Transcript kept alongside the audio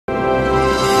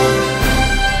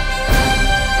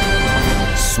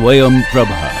Swayam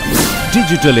Prabha.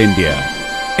 Digital India.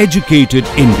 Educated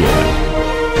India.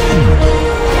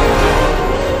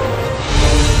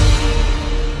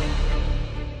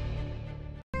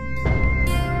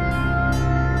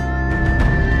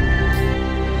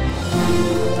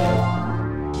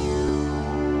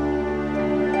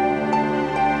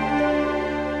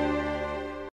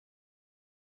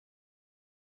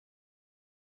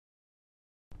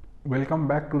 Welcome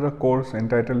back to the course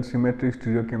entitled Symmetry,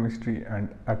 Stereochemistry and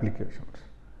Applications.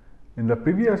 In the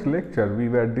previous lecture, we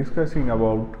were discussing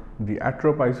about the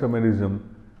atropisomerism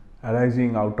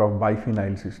arising out of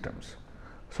biphenyl systems.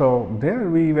 So, there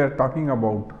we were talking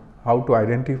about how to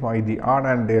identify the R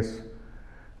and S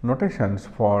notations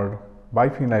for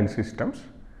biphenyl systems.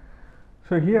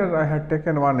 So, here I had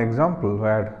taken one example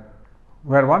where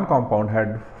one compound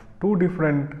had two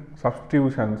different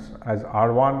substitutions as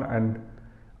R1 and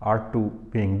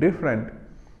R2 being different,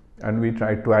 and we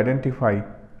tried to identify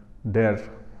their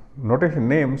notation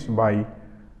names by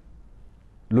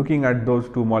looking at those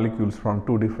two molecules from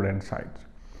two different sides.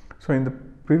 So, in the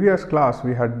previous class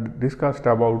we had discussed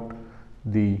about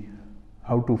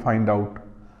how to find out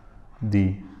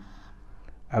the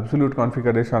absolute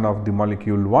configuration of the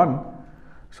molecule 1.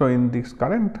 So, in this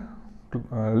current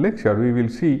lecture we will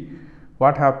see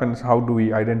what happens, how do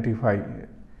we identify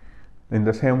in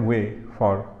the same way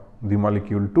for the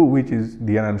molecule 2, which is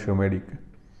the enantiomeric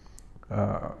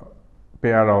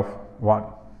pair of 1.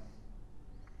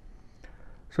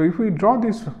 So, if we draw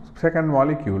this second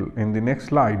molecule in the next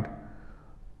slide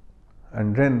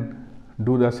and then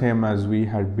do the same as we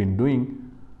had been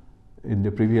doing in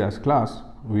the previous class,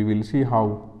 we will see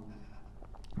how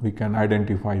we can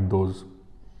identify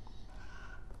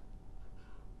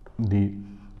the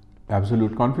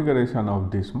absolute configuration of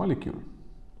this molecule.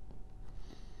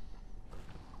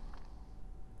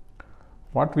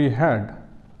 What we had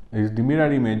is the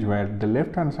mirror image where the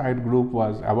left hand side group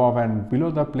was above and below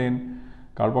the plane,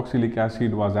 carboxylic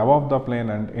acid was above the plane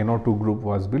and NO2 group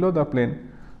was below the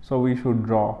plane. So, we should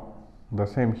draw the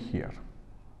same here.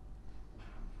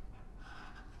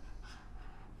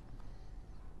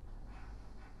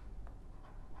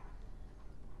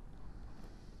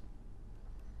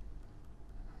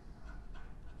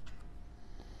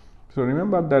 So,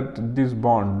 remember that this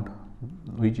bond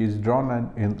which is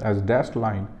drawn as dashed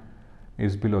line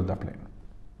is below the plane.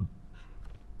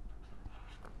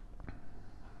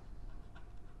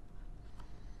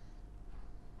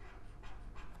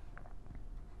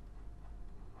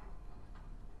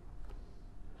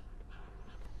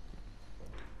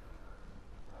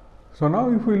 So, now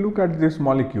if we look at this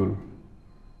molecule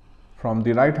from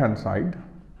the right hand side,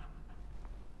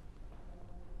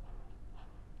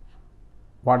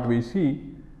 what we see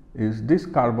is this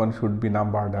carbon should be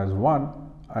numbered as 1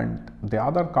 and the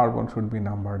other carbon should be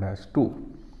numbered as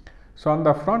 2. So, on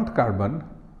the front carbon,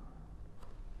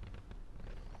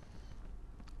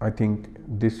 I think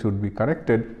this should be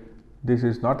corrected. This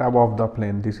is not above the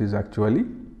plane, this is actually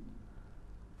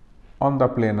on the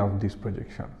plane of this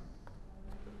projection.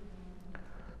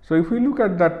 So, if we look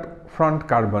at that front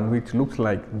carbon, which looks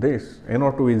like this,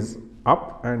 NO2 is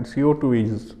up and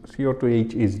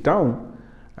CO2H is down,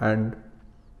 and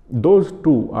those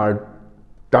two are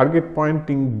target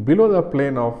pointing below the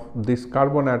plane of this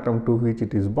carbon atom to which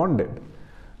it is bonded.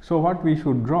 So, what we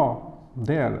should draw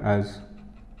there as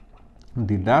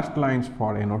the dashed lines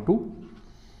for NO2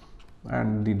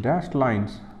 and the dashed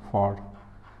lines for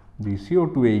the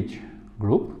CO2H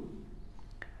group,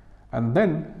 and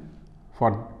then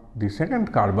for the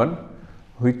second carbon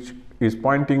which is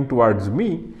pointing towards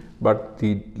me, but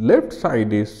the left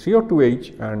side is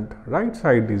CO2H and right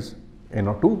side is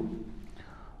NO2.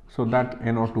 So, that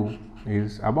NO2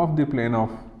 is above the plane of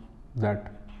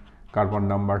that carbon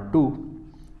number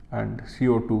 2 and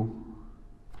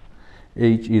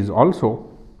CO2H is also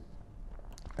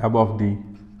above the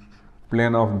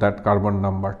plane of that carbon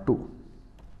number 2.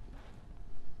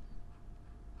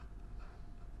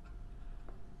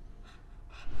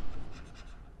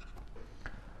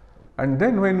 And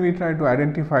then when we try to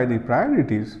identify the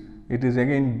priorities, it is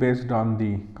again based on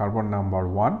the carbon number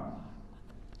 1.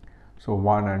 So,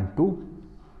 1 and 2,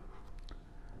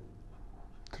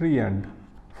 3 and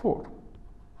 4.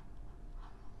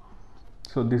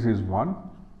 So, this is 1,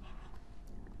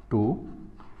 2,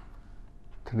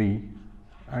 3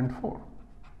 and 4.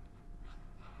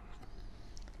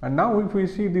 And now, if we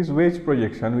see this wedge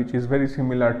projection, which is very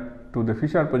similar to the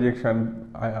Fisher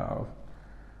projection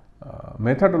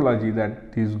methodology,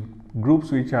 that these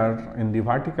groups which are in the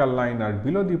vertical line are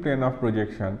below the plane of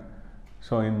projection.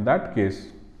 So, in that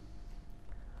case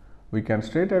we can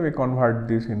straight away convert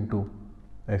this into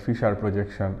a Fisher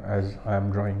projection as I am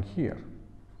drawing here.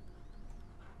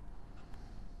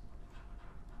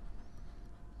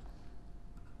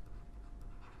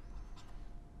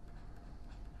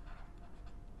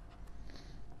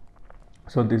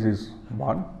 So, this is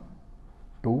 1,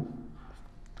 2,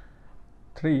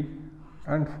 3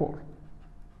 and 4.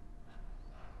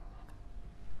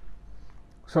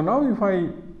 So, now if I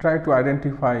try to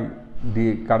identify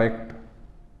the correct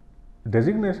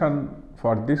designation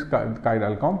for this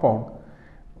chiral compound,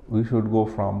 we should go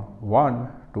from 1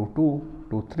 to 2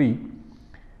 to 3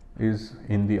 is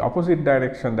in the opposite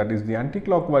direction, that is the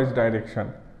anticlockwise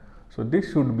direction. So,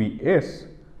 this should be S,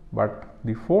 but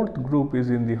the fourth group is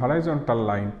in the horizontal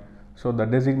line. So, the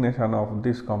designation of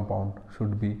this compound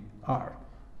should be R.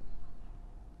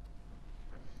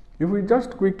 If we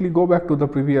just quickly go back to the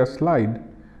previous slide,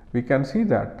 we can see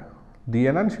that the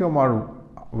enantiomer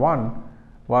 1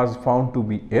 was found to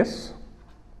be S,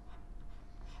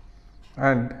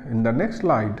 and in the next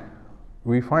slide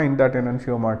we find that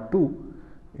enantiomer 2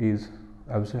 is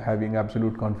having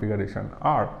absolute configuration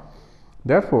R.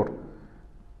 Therefore,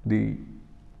 the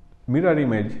mirror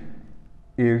image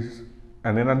is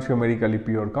an enantiomerically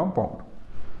pure compound.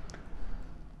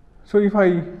 So, if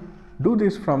I do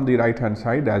this from the right hand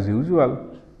side as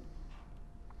usual,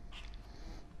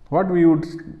 what we would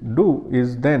do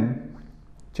is then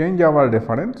change our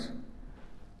reference.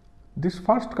 This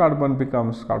first carbon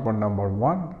becomes carbon number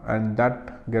 1 and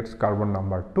that gets carbon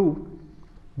number 2.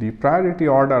 The priority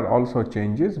order also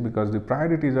changes because the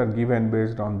priorities are given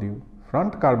based on the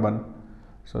front carbon.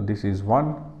 So, this is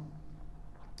 1,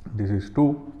 this is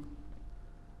 2,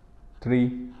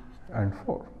 3 and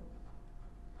 4.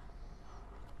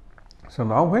 So,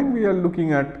 now when we are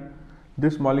looking at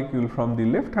this molecule from the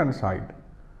left hand side,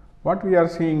 what we are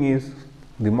seeing is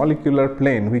the molecular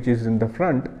plane which is in the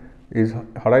front is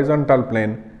horizontal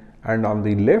plane, and on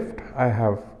the left I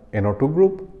have NO2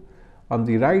 group, on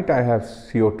the right I have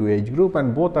CO2H group,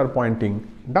 and both are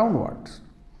pointing downwards.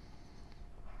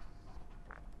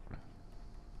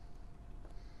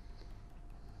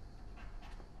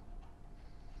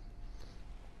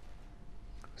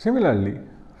 Similarly,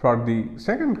 for the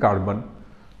second carbon,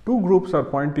 two groups are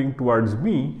pointing towards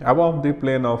me above the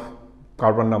plane of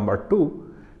carbon number 2,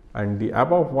 and the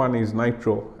above one is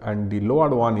nitro and the lower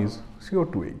one is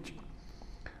CO2H.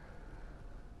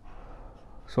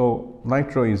 So,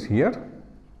 nitro is here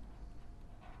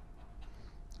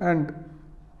and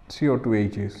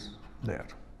CO2H is there.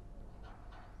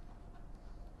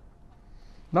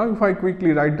 Now, if I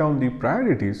quickly write down the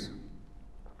priorities,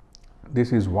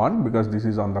 this is 1 because this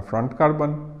is on the front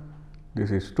carbon,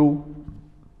 this is 2,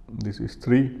 this is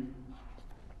 3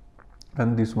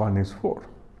 and this one is 4.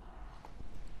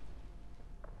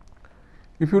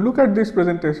 If you look at this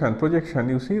projection,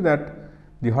 you see that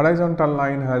the horizontal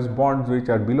line has bonds which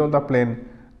are below the plane,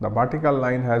 the vertical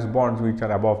line has bonds which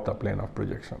are above the plane of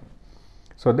projection.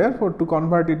 So, therefore, to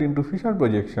convert it into Fisher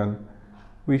projection,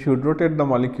 we should rotate the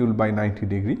molecule by 90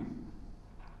 degree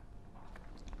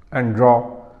and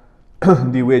draw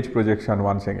the wedge projection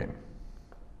once again.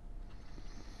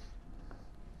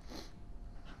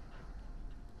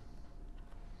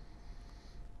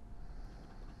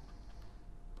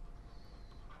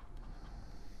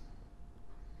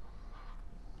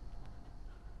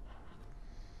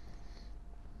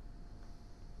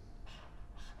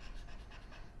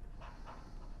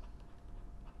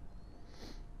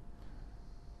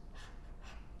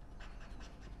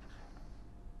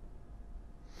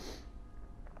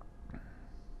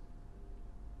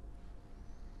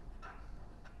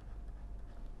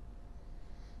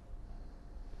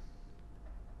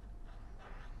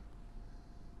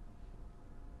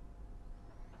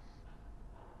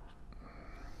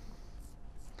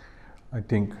 I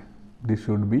think this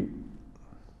should be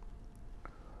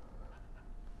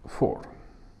 4.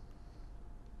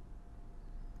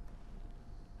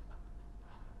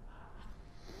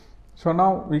 So,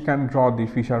 now we can draw the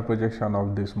Fisher projection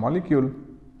of this molecule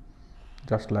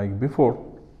just like before.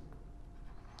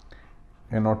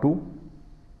 NO2,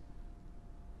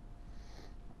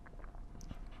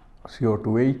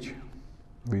 CO2H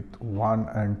with 1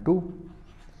 and 2,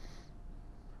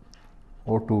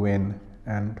 O2N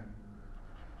and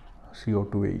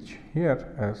CO2H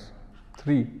here as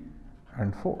 3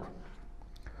 and 4.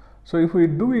 So, if we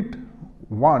do it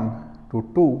 1 to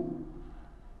 2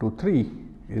 to 3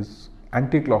 is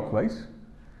anticlockwise.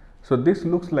 So, this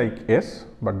looks like S,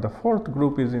 but the fourth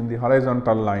group is in the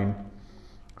horizontal line.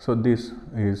 So, this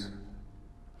is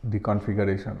the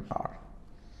configuration R.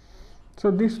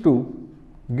 So, these two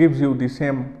gives you the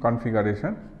same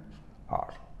configuration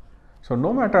R. So,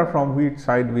 no matter from which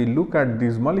side we look at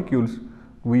these molecules,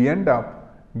 we end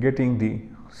up getting the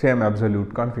same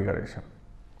absolute configuration.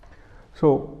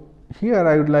 So, here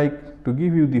I would like to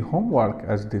give you the homework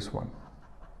as this one.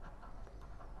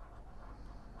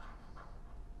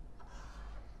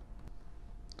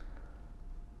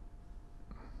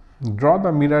 Draw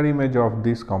the mirror image of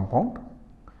this compound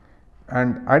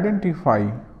and identify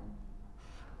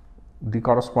the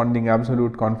corresponding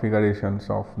absolute configurations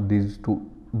of these two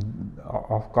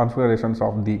configurations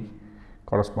of the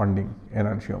corresponding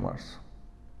enantiomers.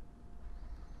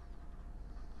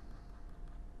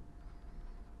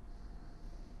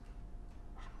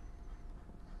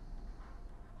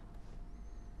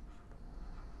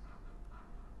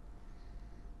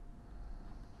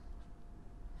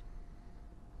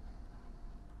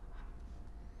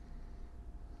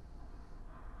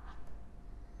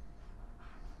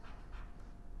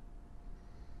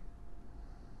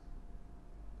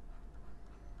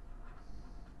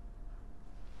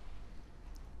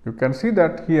 You can see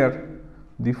that here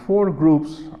the 4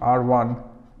 groups R1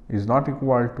 is not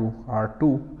equal to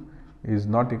R2, is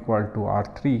not equal to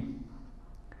R3,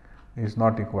 is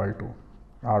not equal to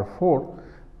R4.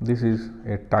 This is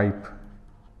a type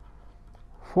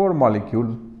 4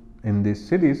 molecule in this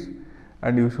series,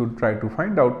 and you should try to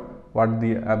find out what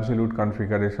the absolute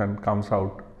configuration comes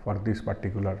out for this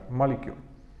particular molecule.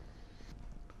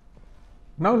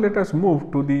 Now, let us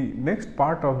move to the next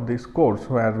part of this course,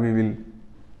 where we will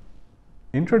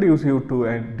introduce you to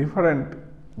a different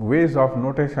ways of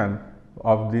notation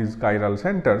of these chiral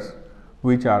centers,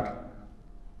 which are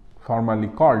formally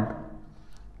called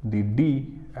the D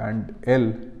and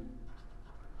L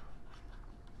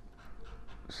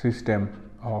system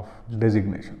of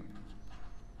designation.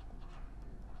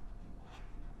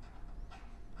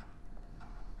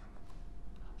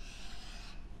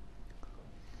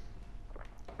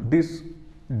 This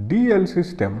DL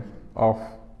system of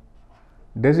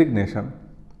designation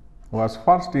was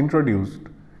first introduced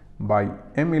by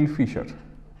Emil Fischer.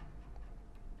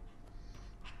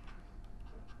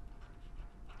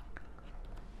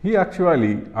 He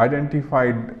actually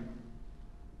identified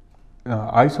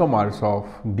isomers of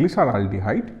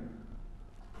glyceraldehyde,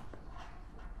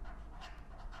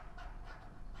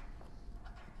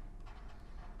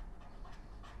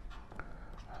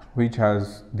 which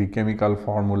has the chemical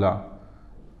formula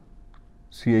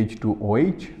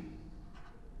CH2OH,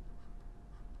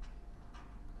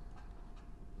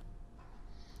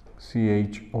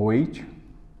 CHOH,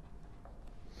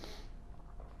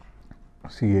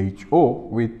 CHO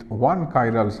with one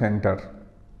chiral center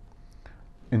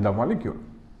in the molecule.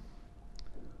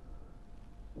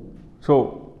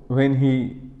 So, when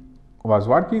he was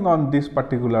working on this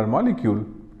particular molecule,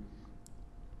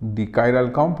 the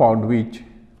chiral compound which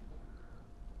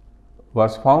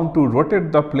was found to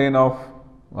rotate the plane of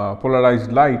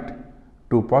polarized light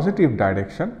to positive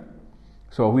direction.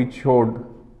 So, which showed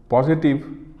positive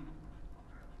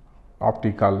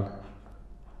optical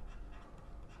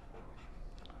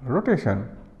rotation,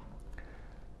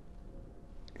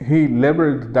 he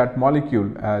labeled that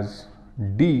molecule as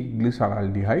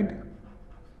D-glyceraldehyde,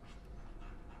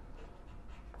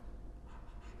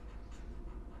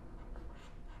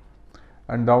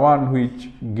 and the one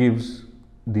which gives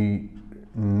the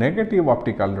negative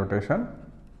optical rotation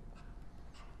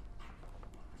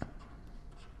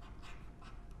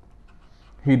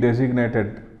he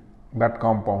designated that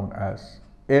compound as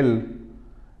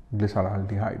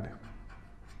L-glyceraldehyde.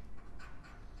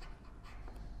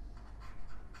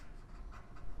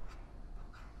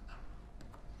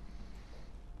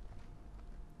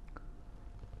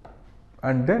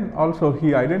 And then also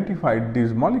he identified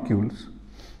these molecules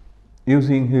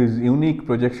using his unique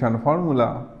projection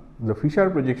formula, the Fischer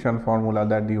projection formula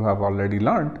that you have already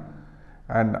learned,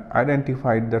 and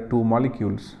identified the two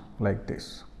molecules like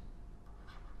this.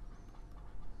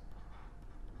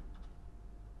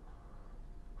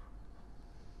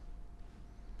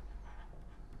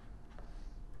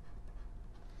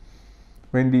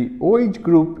 When the OH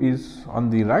group is on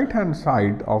the right hand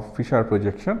side of Fischer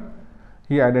projection,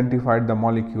 he identified the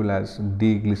molecule as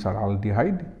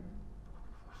D-glyceraldehyde.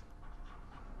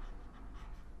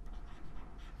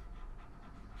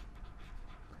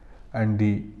 And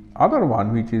the other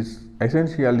one, which is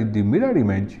essentially the mirror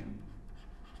image,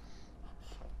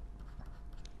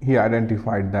 he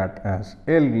identified that as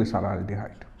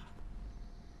L-glyceraldehyde.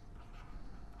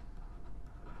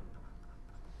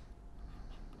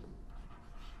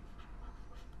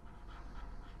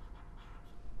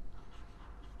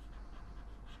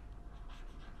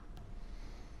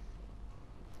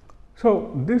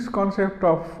 So, this concept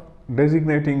of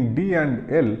designating D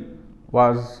and L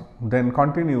was then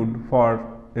continued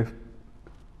for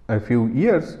a few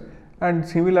years, and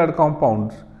similar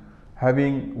compounds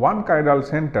having one chiral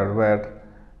center were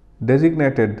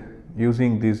designated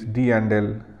using these D and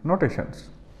L notations.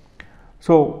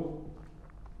 So,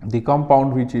 the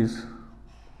compound which is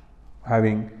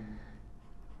having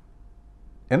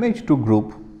NH2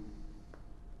 group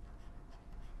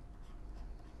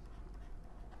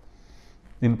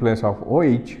in place of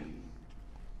OH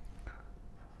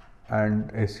and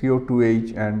a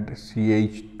CO2H and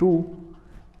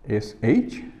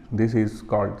CH2SH, this is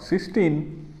called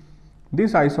cysteine.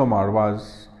 This isomer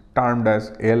was termed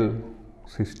as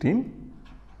L-cysteine.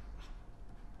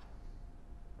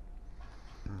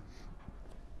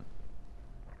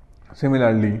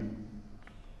 Similarly,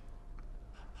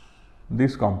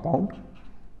 this compound,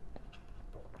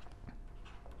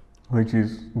 which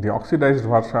is the oxidized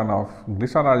version of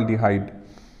glyceraldehyde,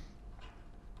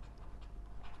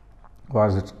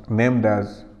 was named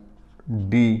as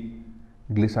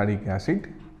D-glyceric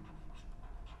acid.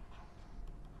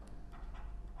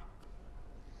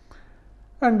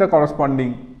 And the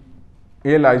corresponding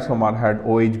L isomer had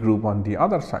OH group on the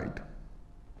other side.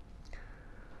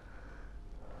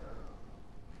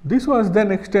 This was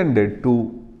then extended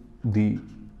to the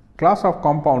class of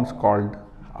compounds called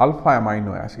alpha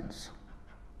amino acids.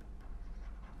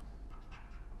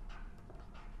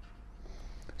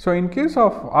 So, in case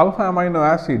of alpha amino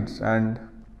acids and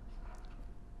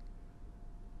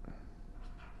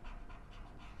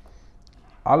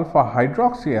alpha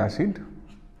hydroxy acid,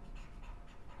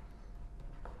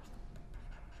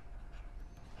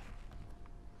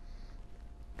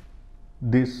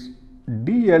 this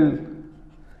DL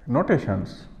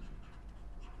notations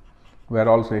were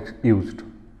also used.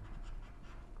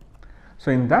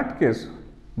 So, in that case,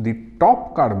 the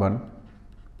top carbon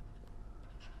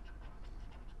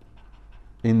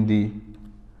in the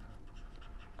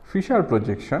Fischer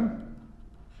projection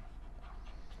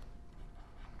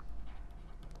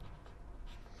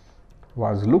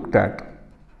was looked at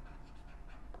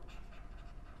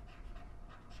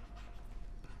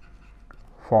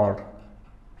for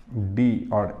D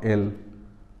or L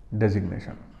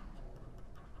designation.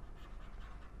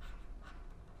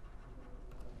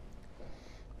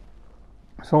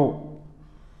 So,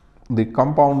 the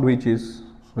compound which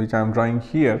I am drawing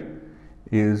here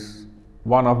is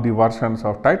one of the versions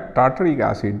of tartaric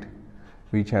acid,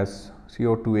 which has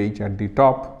CO2H at the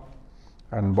top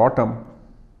and bottom,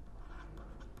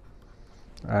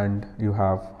 and you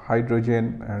have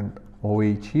hydrogen and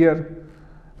OH here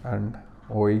and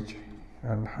OH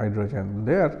and hydrogen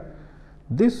there.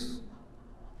 This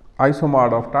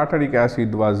isomer of tartaric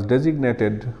acid was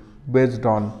designated based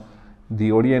on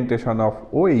the orientation of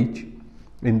OH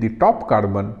in the top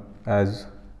carbon as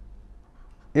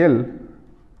L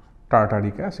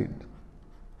tartaric acid.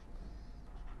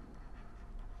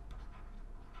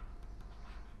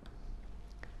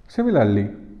 Similarly,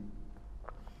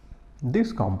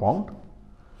 this compound,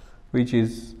 which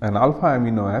is an alpha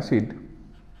amino acid,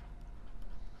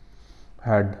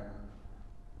 had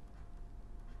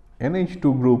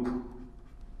NH2 group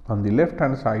on the left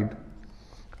hand side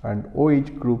and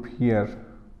OH group here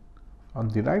on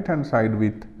the right hand side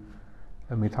with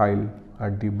a methyl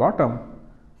at the bottom.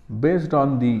 Based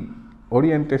on the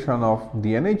orientation of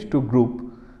the NH2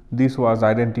 group, this was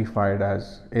identified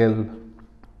as L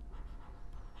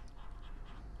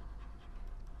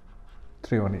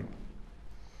threonine.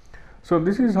 So,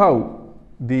 this is how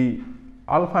the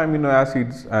alpha amino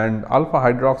acids and alpha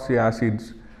hydroxy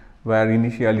acids were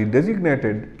initially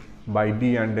designated by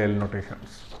D and L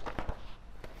notations.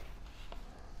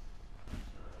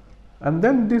 And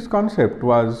then this concept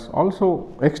was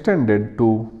also extended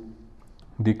to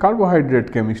the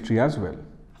carbohydrate chemistry as well.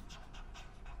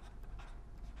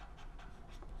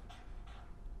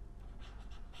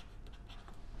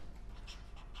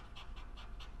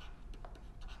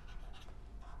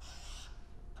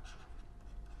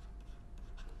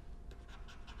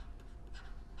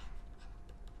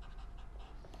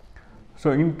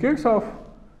 So, in case of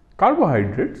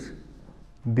carbohydrates,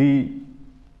 the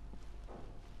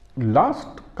last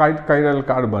chiral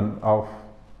carbon of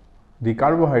the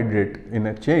carbohydrate in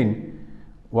a chain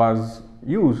was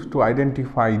used to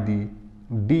identify the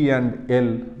D and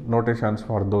L notations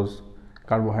for those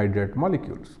carbohydrate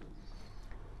molecules.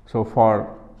 So,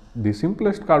 for the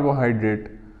simplest carbohydrate,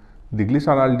 the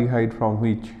glyceraldehyde from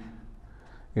which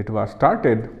it was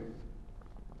started,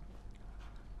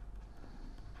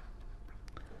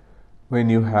 when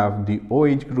you have the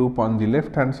OH group on the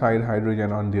left hand side,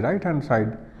 hydrogen on the right hand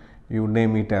side, you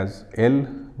name it as L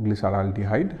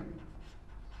glyceraldehyde.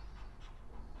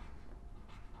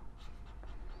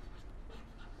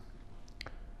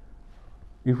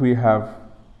 if we have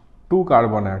two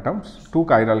carbon atoms, two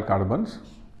chiral carbons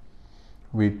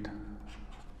with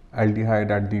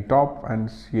aldehyde at the top and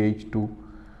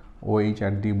CH2OH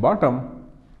at the bottom,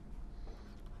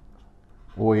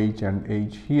 OH and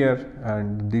H here,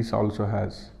 and this also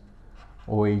has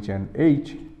OH and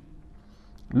H.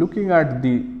 Looking at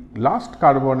the last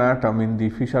carbon atom in the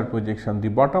Fischer projection, the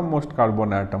bottommost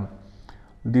carbon atom,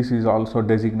 this is also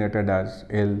designated as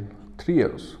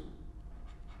L3os.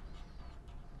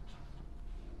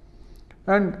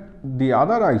 And the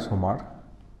other isomer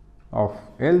of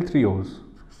L3os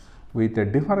with a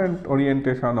different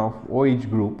orientation of OH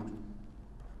group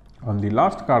on the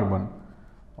last carbon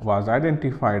was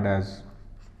identified as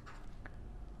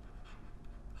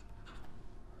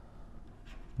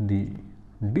the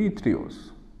D3os.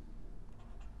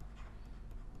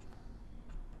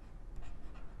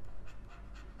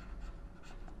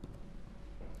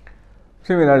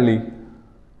 Similarly,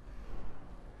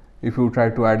 if you try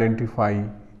to identify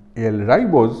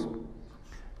L-ribose,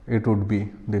 it would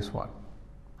be this one.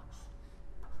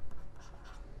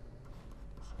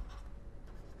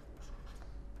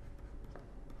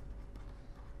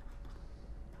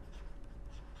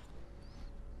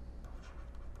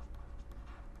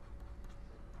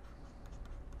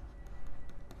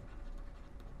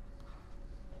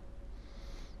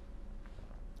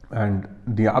 And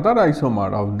the other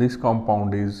isomer of this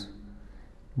compound is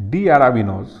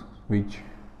D-arabinose, which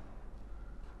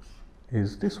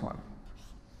is this one.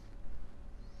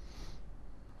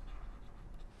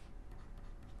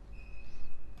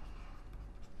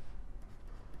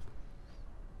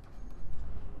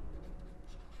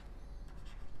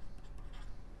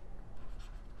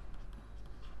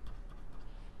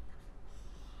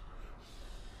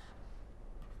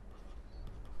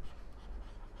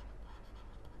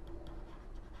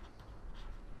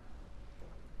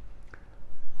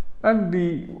 And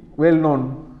the well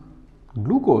known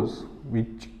glucose,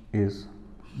 which is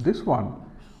this one,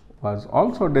 was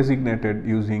also designated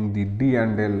using the D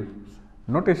and L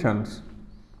notations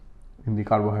in the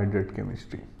carbohydrate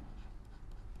chemistry.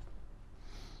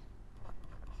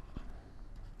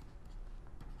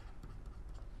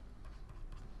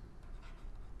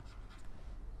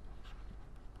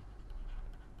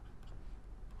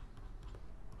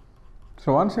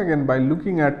 So, once again, by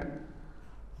looking at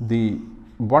the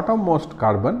bottommost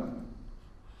carbon,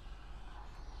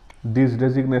 this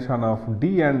designation of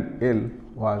D and L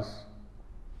was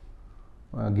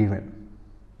given.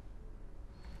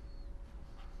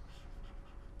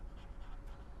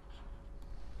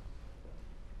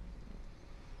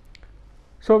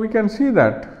 So, we can see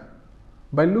that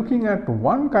by looking at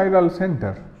one chiral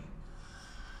center,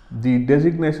 the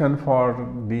designation for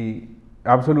the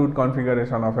absolute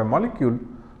configuration of a molecule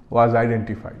was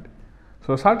identified.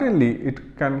 So, certainly it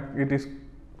is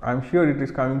I am sure it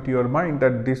is coming to your mind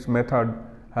that this method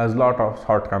has lot of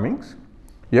shortcomings.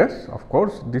 Yes, of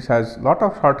course, this has lot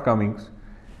of shortcomings.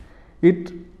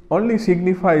 It only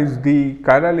signifies the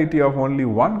chirality of only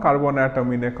one carbon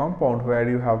atom in a compound where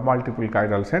you have multiple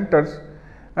chiral centers,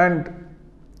 and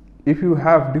if you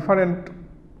have different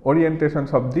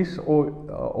orientations of this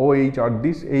OH or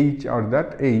this H or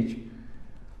that H,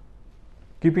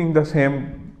 keeping the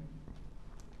same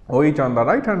OH on the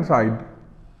right hand side,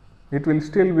 it will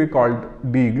still be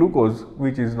called D-glucose,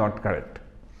 which is not correct.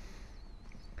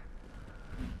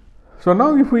 So,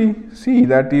 now if we see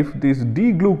that if this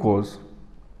D-glucose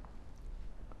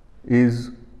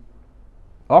is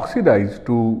oxidized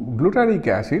to glutaric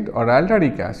acid or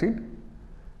aldaric acid,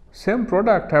 same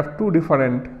product have two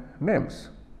different names.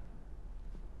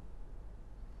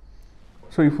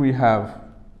 So, if we have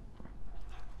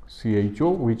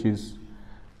CHO, which is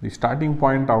the starting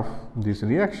point of this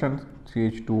reaction,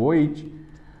 CH2OH,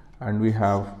 and we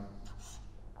have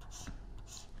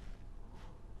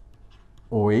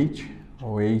OH,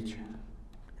 OH,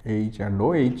 H and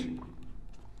OH,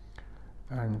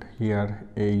 and here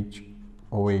H,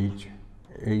 OH,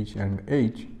 H and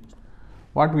H.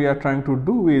 What we are trying to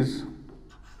do is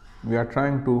we are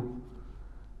trying to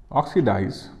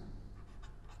oxidize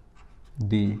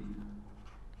the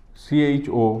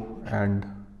CHO and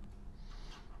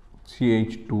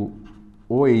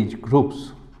CH2OH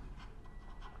groups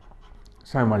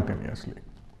simultaneously.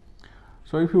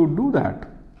 So, if you do that,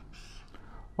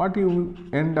 what you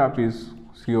end up is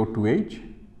CO2H,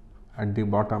 at the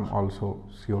bottom also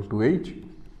CO2H,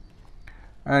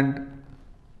 and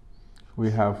we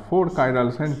have 4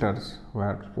 chiral centers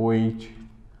where OH,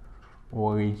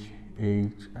 OH,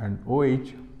 H and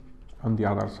OH, on the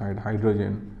other side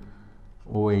hydrogen,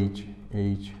 OH,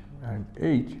 H and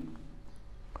H.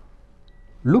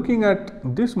 Looking at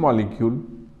this molecule,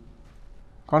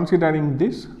 considering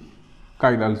this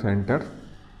chiral center,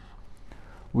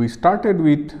 we started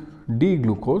with D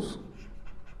glucose.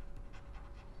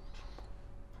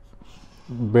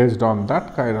 Based on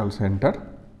that chiral center,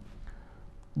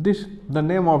 the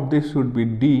name of this should be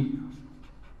D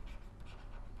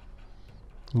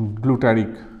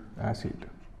glutaric acid.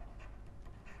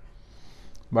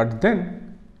 But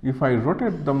then if I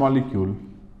rotate the molecule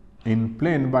in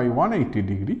plane by 180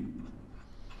 degree,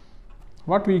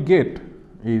 what we get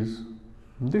is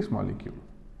this molecule.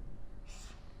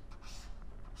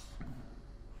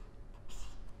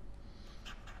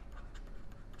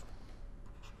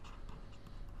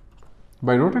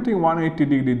 By rotating 180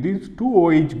 degree, these two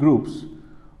OH groups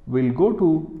will go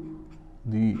to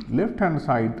the left hand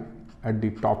side at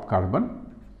the top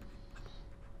carbon.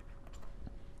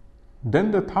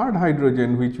 Then the third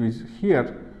hydrogen, which is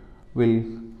here, will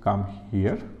come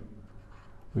here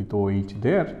with OH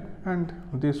there, and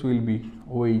this will be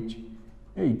OH.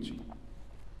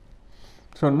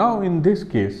 So, now in this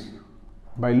case,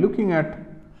 by looking at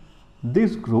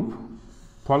this group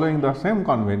following the same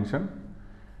convention,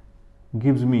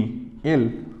 gives me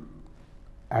L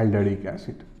alderic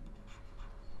acid.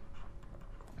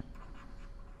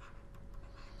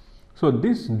 So,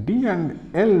 this D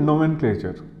and L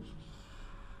nomenclature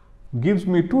gives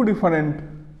me two different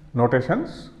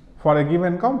notations for a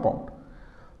given compound.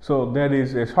 So, there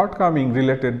is a shortcoming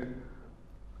related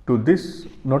to this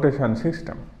notation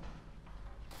system.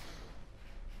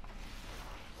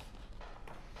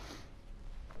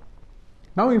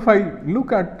 Now, if I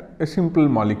look at a simple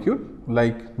molecule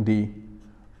like the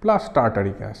plus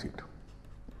tartaric acid,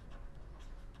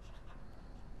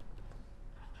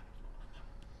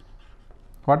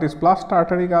 what is plus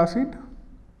tartaric acid?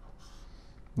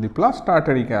 The plus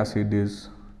tartaric acid is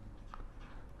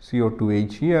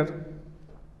CO2H here,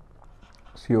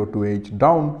 CO2H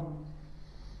down,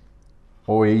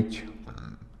 OH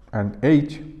and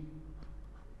H.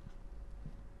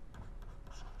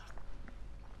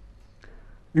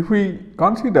 If we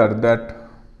consider that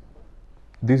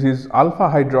this is alpha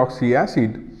hydroxy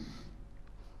acid,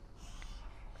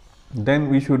 then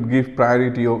we should give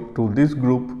priority to this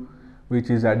group, which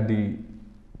is at the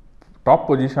top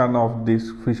position of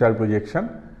this Fischer projection.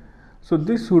 So,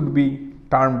 this would be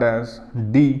termed as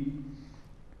D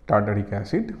tartaric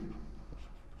acid.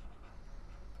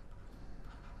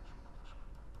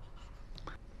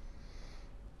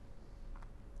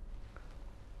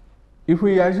 If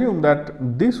we assume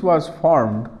that this was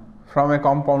formed from a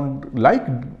compound like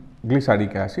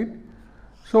glyceric acid,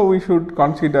 so we should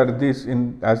consider this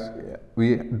in, as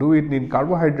we do it in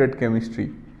carbohydrate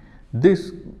chemistry,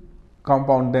 this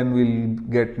compound then will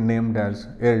get named as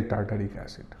L tartaric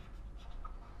acid.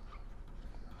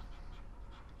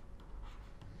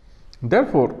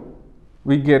 Therefore,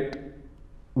 we get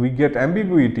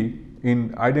ambiguity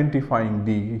in identifying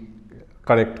the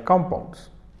correct compounds.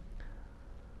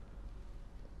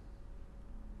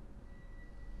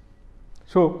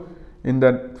 So, in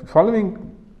the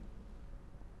following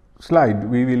slide,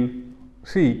 we will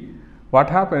see what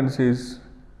happens is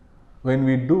when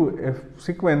we do a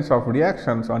sequence of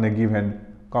reactions on a given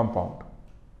compound.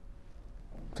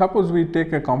 Suppose we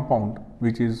take a compound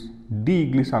which is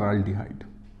D-glyceraldehyde.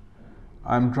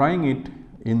 I am drawing it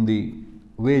in the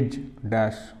wedge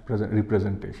dash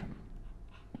representation.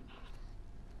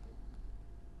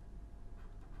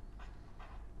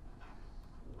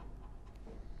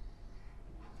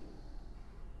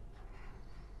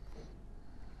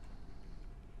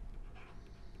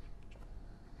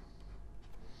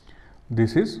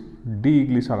 This is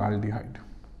D-glyceraldehyde.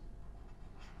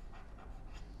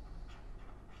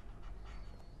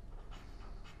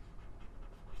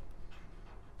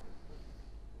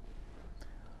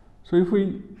 So, if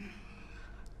we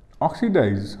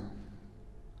oxidize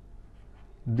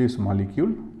this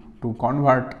molecule to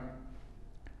convert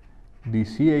the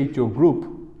CHO group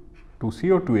to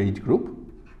CO2H group,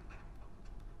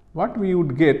 what we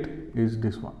would get is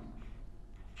this one.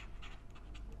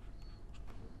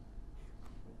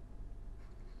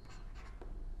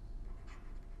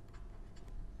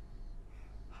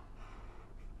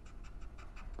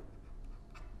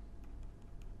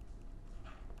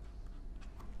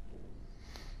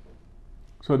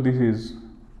 So, this is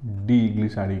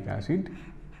D-glyceric acid.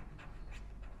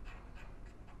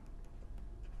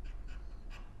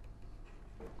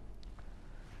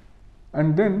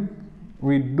 And then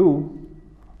we do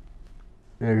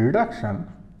a reduction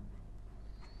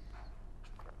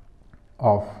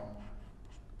of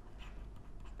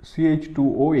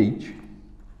CH2OH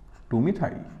to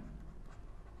methyl.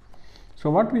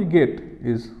 So, what we get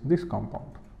is this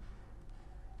compound.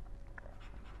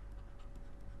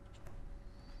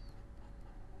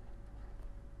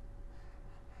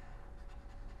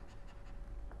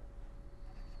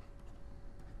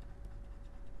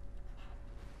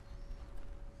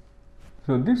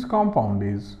 So, this compound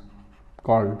is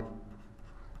called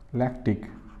lactic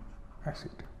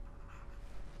acid.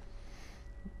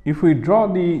 If we draw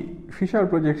the Fischer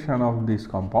projection of this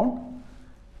compound,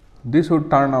 this would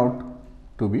turn out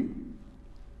to be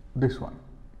this one.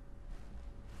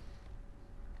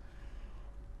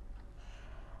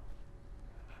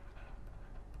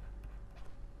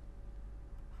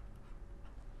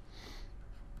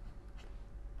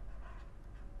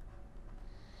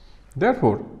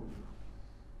 Therefore,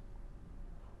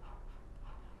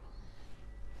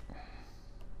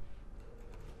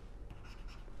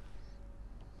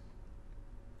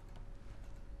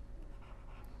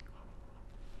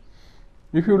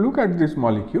 if you look at this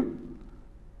molecule,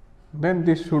 then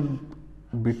this should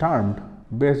be termed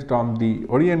based on the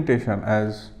orientation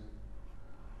as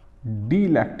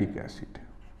D-lactic acid.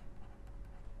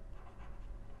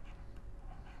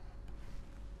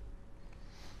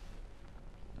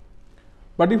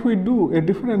 But if we do a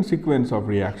different sequence of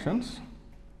reactions,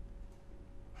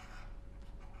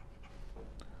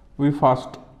 we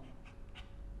first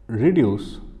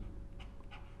reduce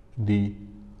the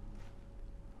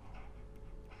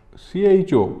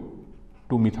CHO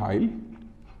to methyl.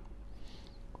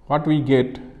 What we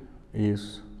get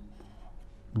is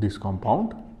this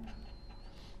compound.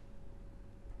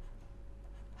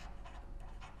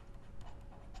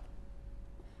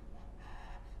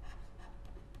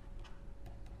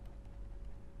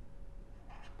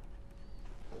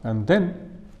 And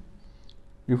then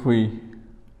if we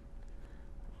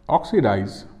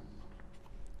oxidize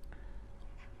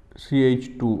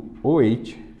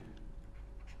CH2OH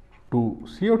to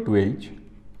CO2H,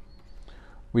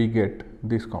 we get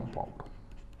this compound.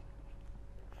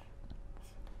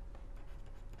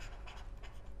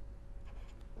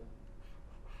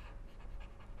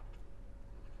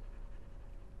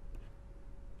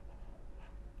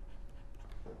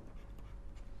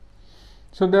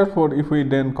 So, therefore, if we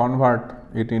then convert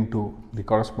it into the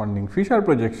corresponding Fischer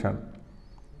projection,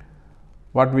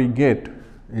 what we get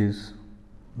is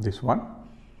this one.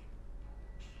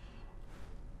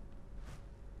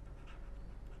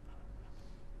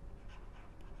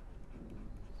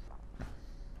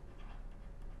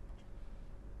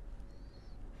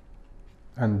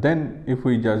 And then if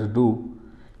we just do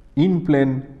in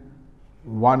plane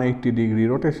 180-degree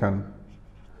rotation,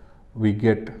 we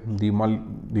get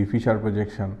the Fischer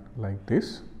projection like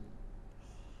this.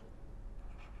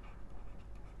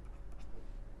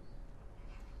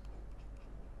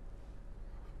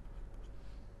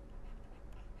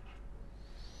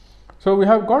 So, we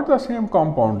have got the same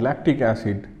compound lactic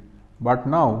acid, but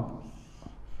now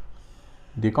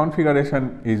the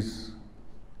configuration is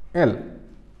L.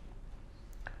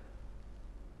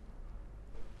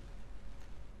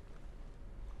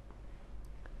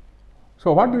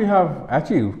 So, what we have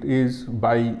achieved is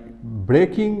by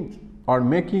breaking or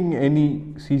making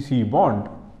any CC bond,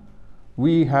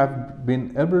 we have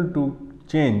been able to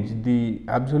change the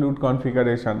absolute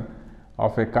configuration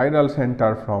of a chiral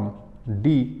center from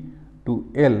D to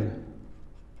L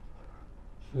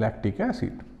lactic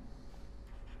acid.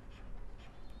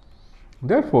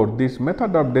 Therefore, this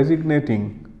method of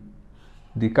designating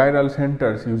the chiral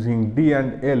centers using D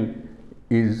and L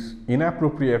is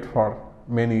inappropriate for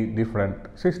many different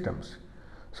systems.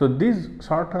 So, these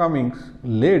shortcomings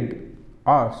led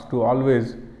us to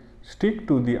always stick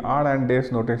to the R and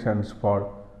S notations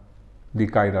for the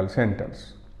chiral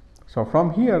centers. So,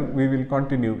 from here we will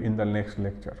continue in the next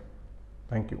lecture.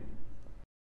 Thank you.